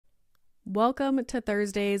Welcome to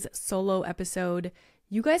Thursday's solo episode.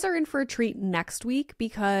 You guys are in for a treat next week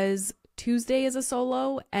because Tuesday is a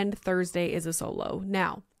solo and Thursday is a solo.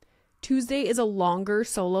 Now, Tuesday is a longer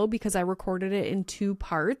solo because I recorded it in two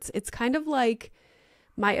parts. It's kind of like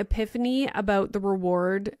my epiphany about the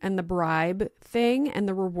reward and the bribe thing and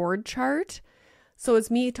the reward chart. So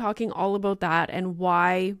it's me talking all about that and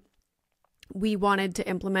why we wanted to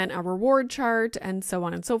implement a reward chart and so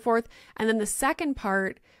on and so forth. And then the second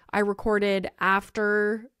part I recorded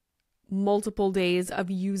after multiple days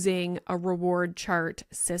of using a reward chart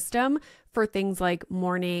system for things like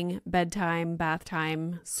morning, bedtime, bath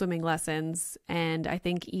time, swimming lessons, and I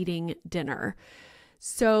think eating dinner.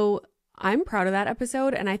 So I'm proud of that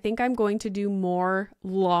episode, and I think I'm going to do more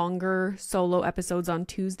longer solo episodes on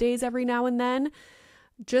Tuesdays every now and then,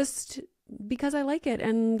 just because I like it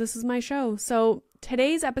and this is my show. So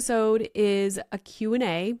today's episode is a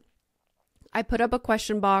Q&A. I put up a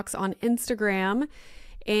question box on Instagram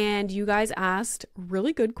and you guys asked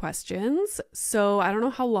really good questions. So I don't know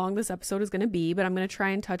how long this episode is going to be, but I'm going to try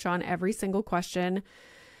and touch on every single question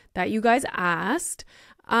that you guys asked.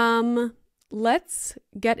 Let's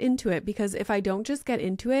get into it, because if I don't just get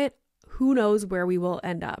into it, who knows where we will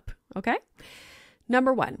end up. Okay.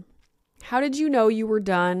 Number one, how did you know you were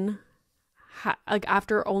done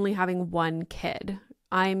after only having one kid?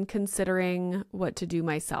 I'm considering what to do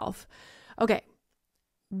myself. Okay,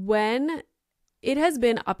 when it has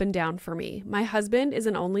been up and down for me. My husband is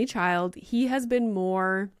an only child. He has been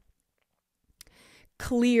more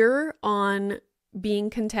clear on being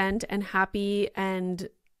content and happy, and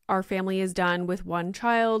our family is done with one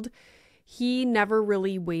child. He never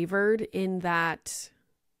really wavered in that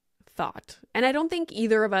thought. And I don't think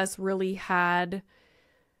either of us really had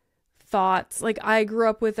thoughts. Like, I grew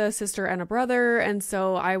up with a sister and a brother, and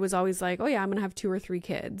so I was always like, oh yeah, I'm gonna have 2 or 3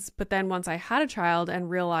 kids. But then once I had a child and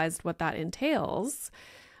realized what that entails,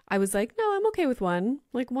 I was like, no, I'm okay with one.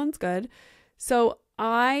 Like, one's good. So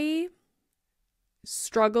I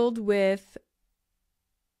struggled with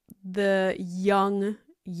the young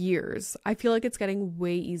years. I feel like it's getting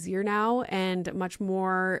way easier now and much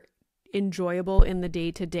more enjoyable in the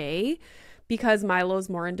day-to-day, because Milo's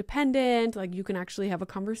more independent. Like, you can actually have a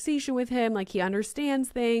conversation with him. Like, he understands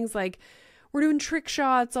things. Like, we're doing trick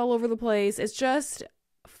shots all over the place. It's just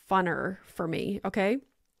funner for me, okay?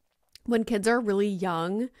 When kids are really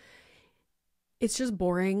young, it's just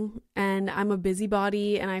boring, and I'm a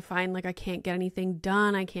busybody, and I find like I can't get anything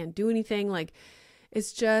done. I can't do anything. Like,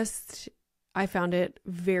 it's just, I found it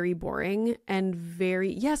very boring and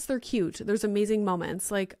yes, they're cute. There's amazing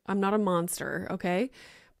moments. Like, I'm not a monster, okay?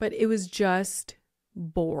 But it was just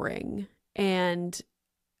boring, and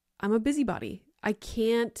I'm a busybody.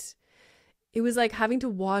 It was like having to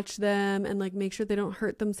watch them and like make sure they don't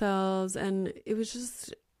hurt themselves. And it was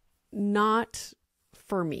just not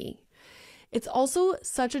for me. It's also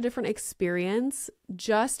such a different experience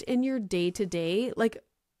just in your day to day. Like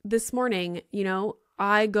this morning,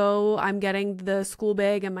 I'm getting the school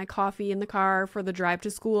bag and my coffee in the car for the drive to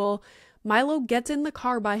school. Milo gets in the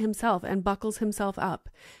car by himself and buckles himself up.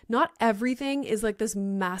 Not everything is like this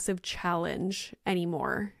massive challenge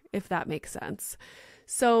anymore, if that makes sense.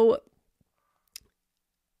 So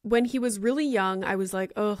when he was really young, I was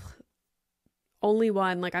like, ugh, only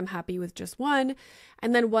one. Like, I'm happy with just one.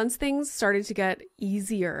 And then once things started to get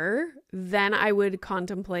easier, then I would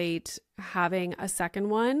contemplate having a second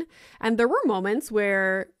one. And there were moments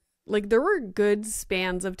where, like, there were good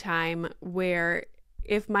spans of time where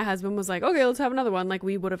if my husband was like, okay, let's have another one, like,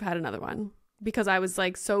 we would have had another one, because I was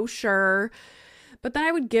like so sure. But then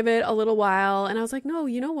I would give it a little while and I was like, no,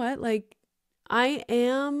 you know what? Like, I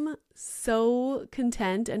am so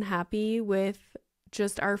content and happy with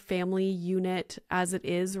just our family unit as it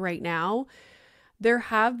is right now. There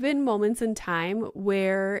have been moments in time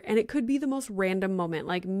where, and it could be the most random moment,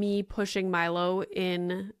 like me pushing Milo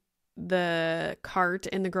in the cart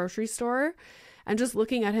in the grocery store and just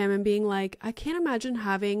looking at him and being like, I can't imagine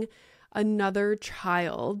having another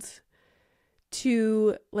child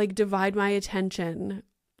to like divide my attention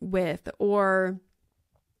with, or,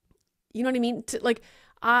 you know what I mean?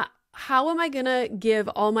 How am I gonna give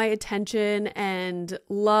all my attention and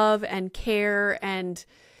love and care and,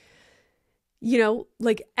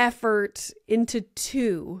 like, effort into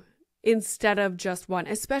 2 instead of just 1,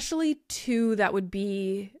 especially 2 that would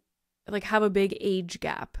be like have a big age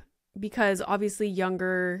gap, because obviously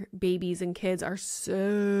younger babies and kids are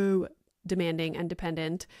so demanding and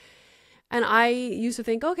dependent. And I used to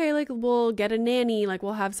think, okay, like, we'll get a nanny, like,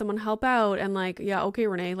 we'll have someone help out. And like, yeah, okay,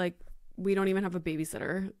 Renee, like, we don't even have a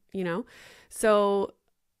babysitter, So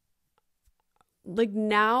like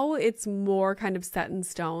now it's more kind of set in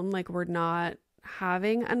stone, like we're not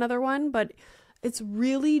having another one, but it's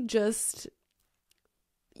really just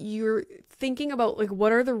you're thinking about like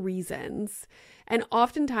what are the reasons. And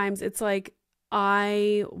oftentimes it's like,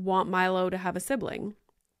 I want Milo to have a sibling.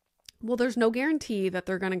 Well, there's no guarantee that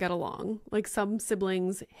they're going to get along. Like some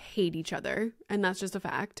siblings hate each other, and that's just a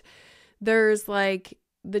fact. There's like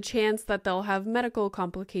the chance that they'll have medical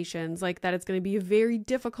complications, like that it's going to be a very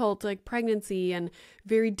difficult like pregnancy and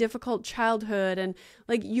very difficult childhood, and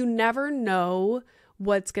like you never know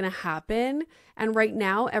what's going to happen. And right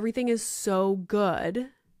now everything is so good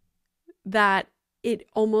that it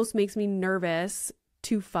almost makes me nervous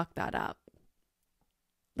to fuck that up.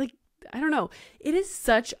 Like, I don't know. It is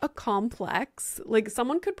such a complex, like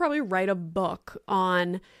someone could probably write a book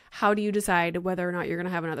on how do you decide whether or not you're going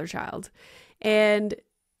to have another child. And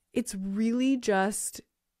it's really just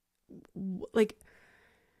like,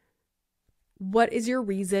 what is your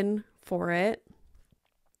reason for it?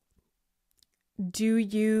 Do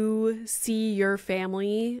you see your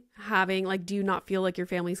family having, like, do you not feel like your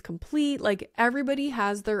family's complete? Like everybody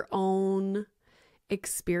has their own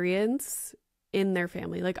experience in their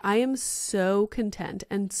family. Like I am so content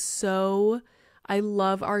and I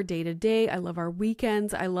love our day to day. I love our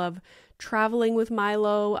weekends. I love traveling with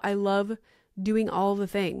Milo. I love doing all the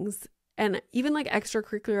things and even like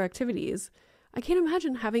extracurricular activities. I can't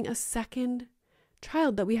imagine having a second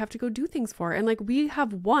child that we have to go do things for. And like we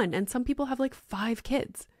have one, and some people have like 5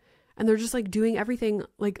 kids and they're just like doing everything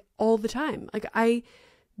like all the time. Like I'm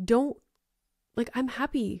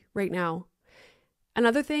happy right now.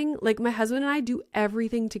 Another thing, like my husband and I do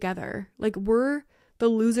everything together. Like we're the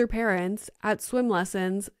loser parents at swim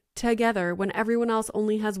lessons together when everyone else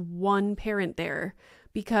only has one parent there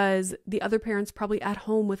because the other parent's probably at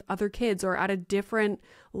home with other kids or at a different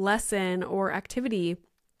lesson or activity.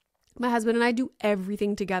 My husband and I do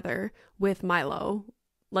everything together with Milo,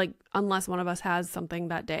 like unless one of us has something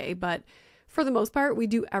that day. But for the most part, we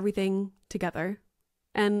do everything together.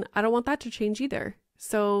 And I don't want that to change either.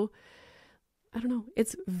 So I don't know.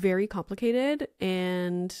 It's very complicated.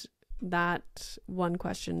 And that one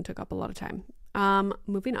question took up a lot of time.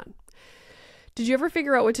 Moving on. Did you ever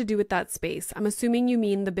figure out what to do with that space? I'm assuming you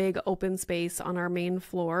mean the big open space on our main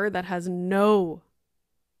floor that has no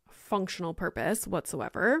functional purpose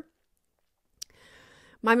whatsoever.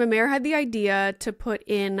 My mama had the idea to put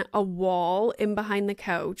in a wall in behind the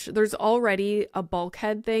couch. There's already a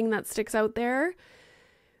bulkhead thing that sticks out there.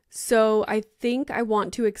 So I think I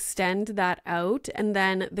want to extend that out, and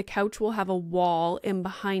then the couch will have a wall in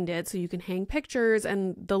behind it so you can hang pictures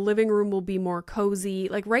and the living room will be more cozy.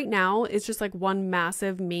 Like right now, it's just like one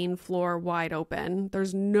massive main floor wide open.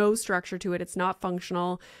 There's no structure to it. It's not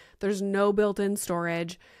functional. There's no built-in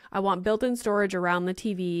storage. I want built-in storage around the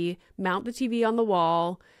TV, mount the TV on the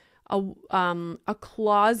wall, a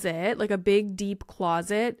closet, like a big deep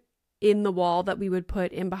closet in the wall that we would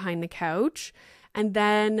put in behind the couch. And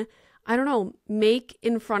then, I don't know, make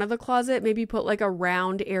in front of the closet, maybe put like a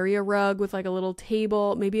round area rug with like a little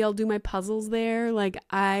table. Maybe I'll do my puzzles there. Like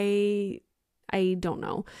I don't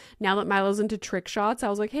know. Now that Milo's into trick shots, I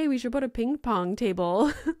was like, hey, we should put a ping pong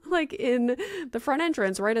table like in the front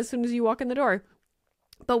entrance right as soon as you walk in the door.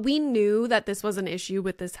 But we knew that this was an issue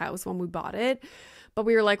with this house when we bought it. But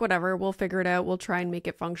we were like, whatever, we'll figure it out. We'll try and make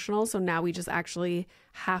it functional. So now we just actually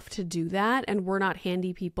have to do that. And we're not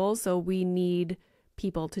handy people. So we need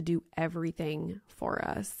people to do everything for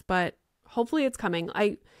us. But hopefully it's coming.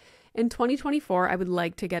 In 2024, I would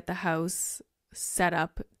like to get the house set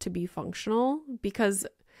up to be functional, because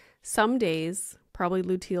some days, probably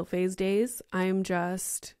luteal phase days, I'm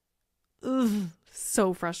just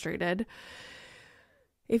so frustrated.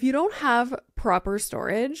 If you don't have proper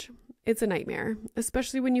storage, it's a nightmare,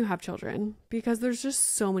 especially when you have children, because there's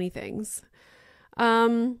just so many things.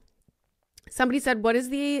 Somebody said, what is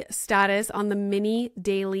the status on the mini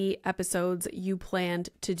daily episodes you planned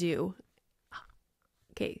to do?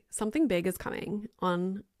 Okay, something big is coming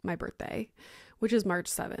on my birthday, which is March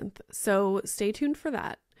 7th. So stay tuned for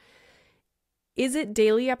that. Is it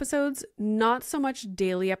daily episodes? Not so much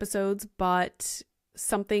daily episodes, but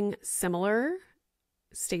something similar.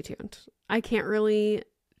 Stay tuned. I can't really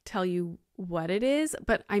tell you what it is,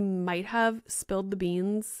 but I might have spilled the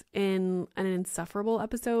beans in an Insufferable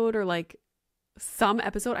episode, or like some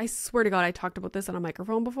episode. I swear to God, I talked about this on a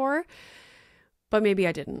microphone before, but maybe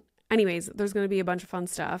I didn't. Anyways, there's going to be a bunch of fun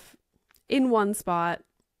stuff in one spot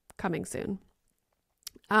coming soon.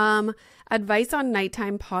 Advice on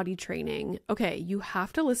nighttime potty training. Okay, you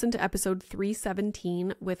have to listen to episode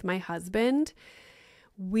 317 with my husband.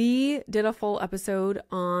 We did a full episode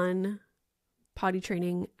on potty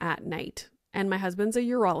training at night. and my husband's a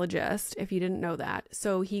urologist, if you didn't know that.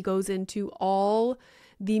 So he goes into all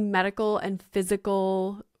the medical and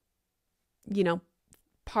physical,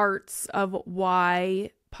 parts of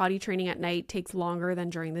why potty training at night takes longer than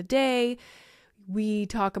during the day. We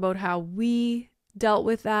talk about how we dealt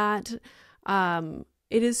with that.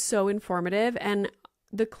 It is so informative. And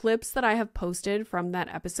the clips that I have posted from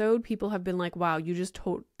that episode, people have been like, wow, you just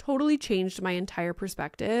totally changed my entire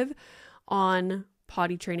perspective on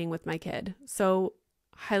potty training with my kid. So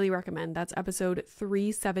highly recommend. That's episode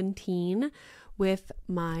 317 with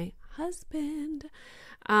my husband.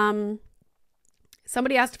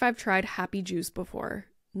 Somebody asked if I've tried Happy Juice before.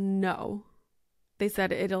 No. They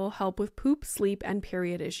said it'll help with poop, sleep, and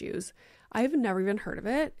period issues. I've never even heard of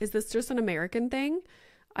it. Is this just an American thing?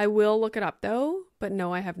 I will look it up though, but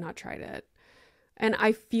no, I have not tried it. And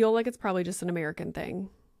I feel like it's probably just an American thing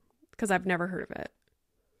because I've never heard of it.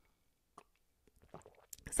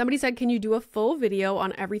 Somebody said, can you do a full video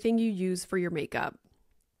on everything you use for your makeup?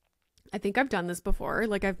 I think I've done this before.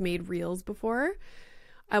 Like I've made reels before.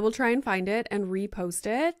 I will try and find it and repost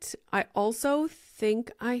it. I also think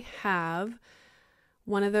I have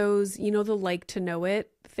one of those, the like to know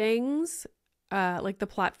it things, like the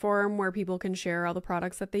platform where people can share all the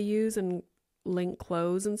products that they use and link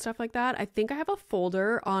clothes and stuff like that. I think I have a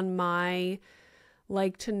folder on my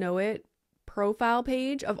like to know it profile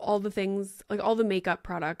page of all the things, like all the makeup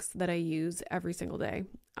products that I use every single day.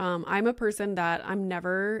 I'm a person that I'm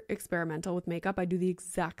never experimental with makeup. I do the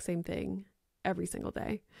exact same thing every single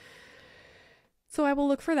day. So I will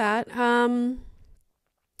look for that.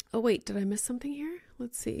 Oh wait, did I miss something here?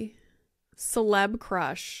 Let's see. Celeb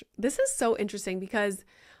crush. This is so interesting because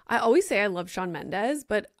I always say I love Shawn Mendes,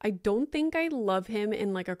 but I don't think I love him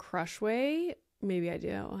in like a crush way. Maybe I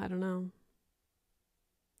do. I don't know.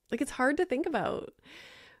 Like it's hard to think about.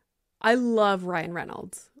 I love Ryan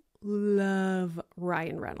Reynolds. Love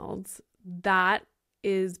Ryan Reynolds. That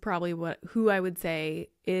is probably who I would say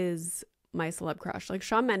is my celeb crush. Like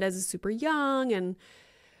Shawn Mendes is super young and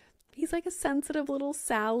he's like a sensitive little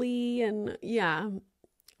Sally, and yeah,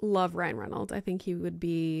 love Ryan Reynolds. I think he would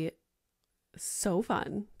be so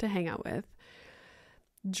fun to hang out with.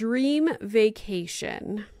 Dream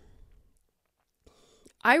vacation.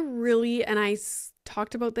 I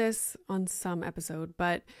talked about this on some episode,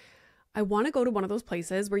 but I want to go to one of those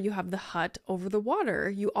places where you have the hut over the water.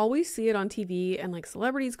 You always see it on TV and like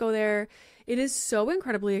celebrities go there. It is so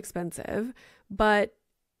incredibly expensive, but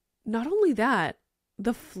not only that,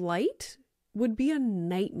 the flight would be a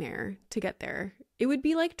nightmare to get there. It would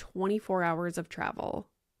be like 24 hours of travel.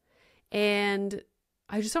 And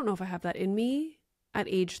I just don't know if I have that in me at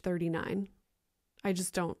age 39. I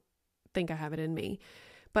just don't think I have it in me.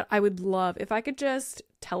 But I would love if I could just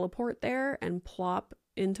teleport there and plop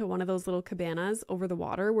into one of those little cabanas over the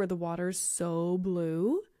water where the water's so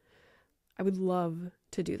blue. I would love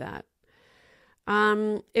to do that.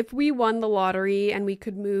 If we won the lottery and we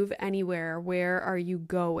could move anywhere, where are you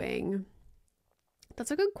going?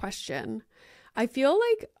 That's a good question. I feel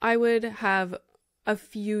like I would have a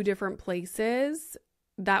few different places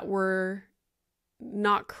that were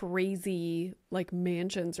not crazy like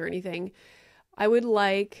mansions or anything. I would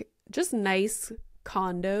like just nice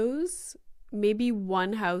condos, maybe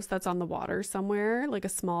one house that's on the water somewhere, like a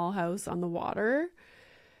small house on the water,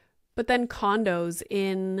 but then condos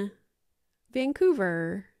in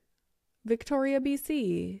Vancouver, Victoria,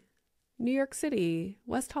 BC, New York City,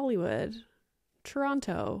 West Hollywood,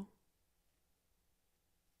 Toronto.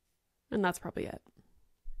 And that's probably it.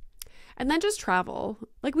 And then just travel.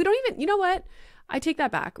 Like we don't even, you know what? I take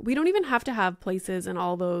that back. We don't even have to have places in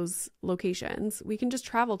all those locations. We can just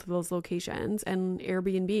travel to those locations and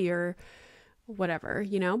Airbnb or whatever,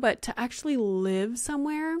 but to actually live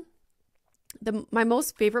somewhere. My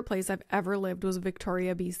most favorite place I've ever lived was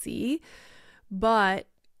Victoria, BC, but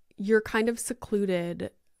you're kind of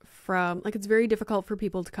secluded from, like, it's very difficult for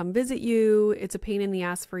people to come visit you. It's a pain in the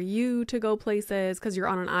ass for you to go places because you're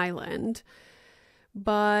on an island.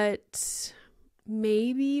 But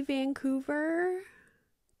maybe Vancouver.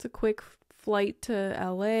 It's a quick flight to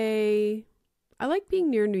LA. I like being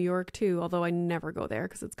near New York too, although I never go there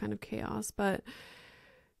because it's kind of chaos. But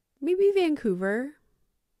maybe Vancouver,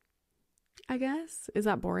 I guess. Is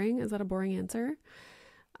that boring? Is that a boring answer?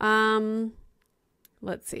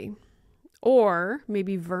 Let's see. Or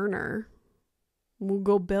maybe Verner. We'll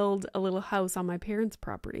go build a little house on my parents'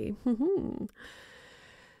 property.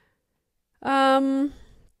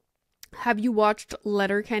 Have you watched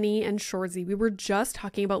Letterkenny and Shoresy? We were just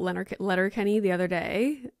talking about Letterkenny the other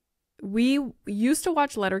day. We used to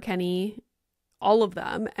watch Letterkenny, all of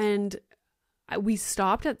them, and we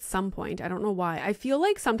stopped at some point. I don't know why. I feel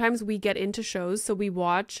like sometimes we get into shows, so we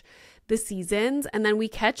watch the seasons and then we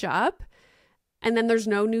catch up and then there's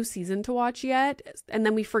no new season to watch yet and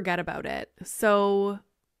then we forget about it. So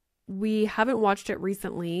we haven't watched it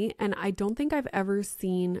recently, and I don't think I've ever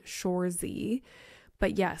seen Shoresy,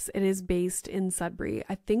 but yes, it is based in Sudbury.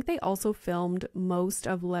 I think they also filmed most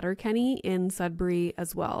of Letterkenny in Sudbury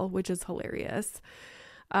as well, which is hilarious.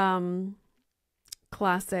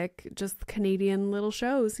 Classic, just Canadian little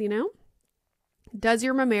shows, you know? Does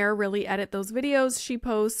your mamere really edit those videos she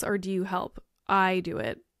posts, or do you help? I do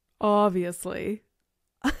it, obviously.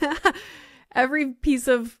 Every piece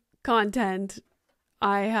of content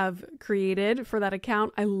I have created for that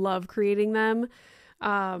account, I love creating them.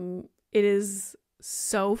 It is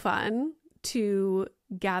so fun to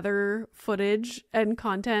gather footage and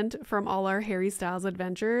content from all our Harry Styles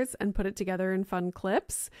adventures and put it together in fun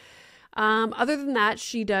clips. Other than that,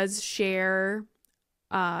 she does share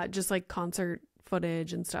just like concert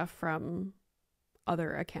footage and stuff from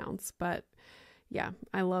other accounts. But yeah,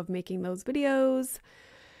 I love making those videos.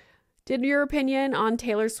 Did your opinion on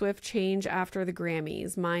Taylor Swift change after the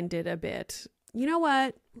Grammys? Mine did a bit. You know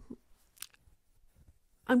what?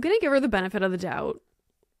 I'm going to give her the benefit of the doubt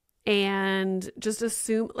and just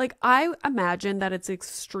assume, like, I imagine that it's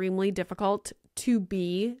extremely difficult to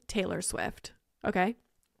be Taylor Swift. Okay.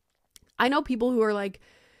 I know people who are like,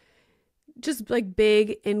 just like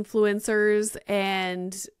big influencers,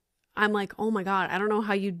 and I'm like, oh my God, I don't know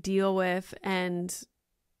how you deal with, and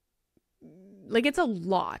like, it's a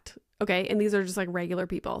lot. Okay. And these are just like regular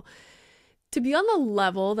people. To be on the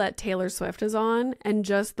level that Taylor Swift is on, and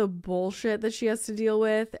just the bullshit that she has to deal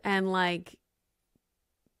with, and like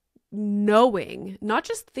knowing, not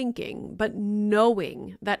just thinking, but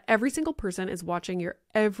knowing that every single person is watching your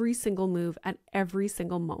every single move at every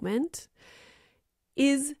single moment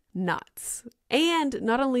is nuts. And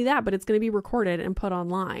not only that, but it's going to be recorded and put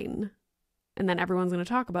online, and then everyone's going to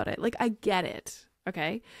talk about it. Like, I get it.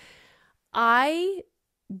 Okay. I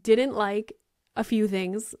didn't like a few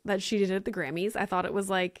things that she did at the Grammys. I thought it was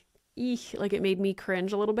like, eek, like it made me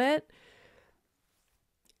cringe a little bit.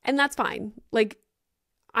 And that's fine. Like,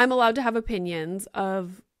 I'm allowed to have opinions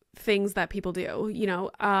of things that people do, you know.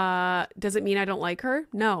 Does it mean I don't like her?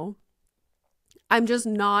 No. I'm just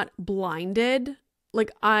not blinded.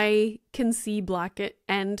 Like, I can see black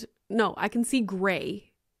and no, I can see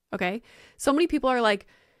gray. Okay. So many people are like,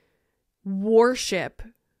 worship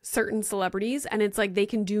certain celebrities, and it's like they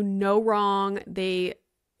can do no wrong. They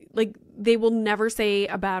will never say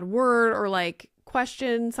a bad word or like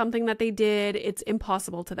question something that they did. It's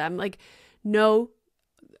impossible to them. Like, no,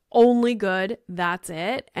 only good, that's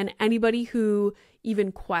it. And anybody who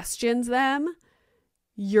even questions them,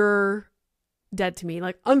 you're dead to me.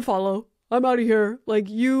 Like, unfollow, I'm out of here. Like,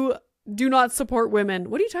 you do not support women.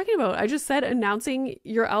 What are you talking about? I just said announcing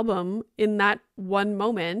your album in that one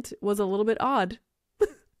moment was a little bit odd.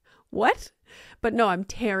 What? But no, I'm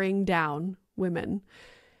tearing down women.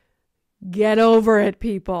 Get over it,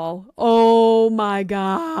 people. Oh my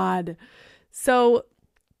God. So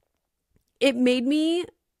it made me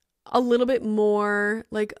a little bit more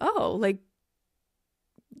like, oh, like,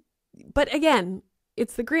 but again,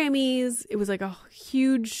 it's the Grammys. It was like a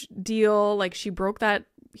huge deal. Like, she broke the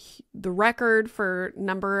record for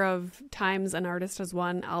number of times an artist has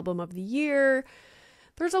won Album of the Year.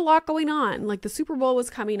 There's a lot going on. Like, the Super Bowl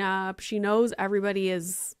was coming up. She knows everybody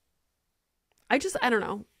is, I don't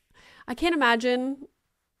know. I can't imagine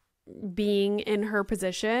being in her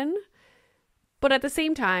position, but at the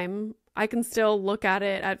same time, I can still look at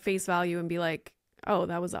it at face value and be like, oh,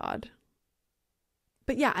 that was odd.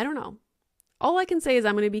 But yeah, I don't know. All I can say is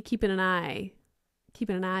I'm going to be keeping an eye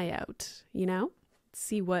out, you know,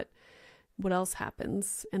 see what else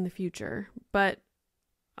happens in the future. But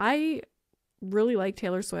I really like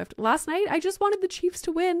Taylor Swift. Last night, I just wanted the Chiefs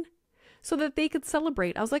to win so that they could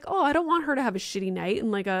celebrate. I was like, oh, I don't want her to have a shitty night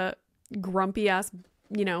and like a grumpy ass,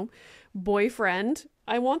 you know, boyfriend.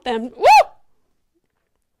 I want them. Woo!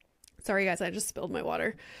 Sorry guys, I just spilled my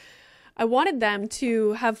water. I wanted them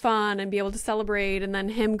to have fun and be able to celebrate, and then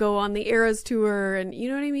him go on the Eras tour, and you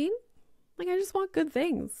know what I mean? Like, I just want good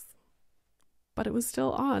things. But it was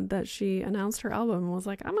still odd that she announced her album and was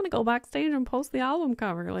like, I'm going to go backstage and post the album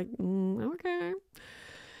cover. Like, okay.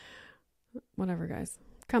 Whatever, guys.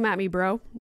 Come at me, bro.